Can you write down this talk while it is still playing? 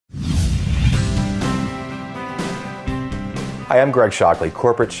Hi, I'm Greg Shockley,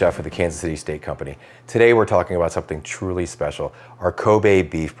 corporate chef with the Kansas City Steak Company. Today we're talking about something truly special, our Kobe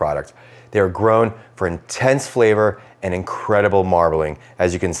beef products. They are grown for intense flavor and incredible marbling,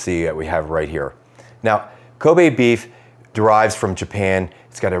 as you can see that we have right here. Now, Kobe beef derives from Japan.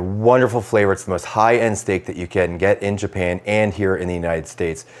 It's got a wonderful flavor. It's the most high-end steak that you can get in Japan and here in the United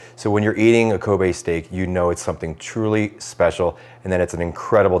States. So when you're eating a Kobe steak, you know it's something truly special and that it's an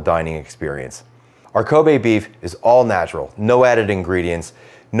incredible dining experience. Our Kobe beef is all natural, no added ingredients,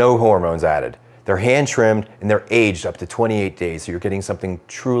 no hormones added. They're hand trimmed and they're aged up to 28 days, so you're getting something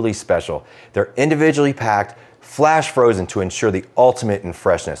truly special. They're individually packed, flash frozen to ensure the ultimate in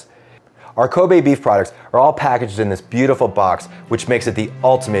freshness. Our Kobe beef products are all packaged in this beautiful box, which makes it the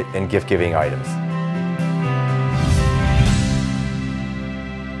ultimate in gift-giving items.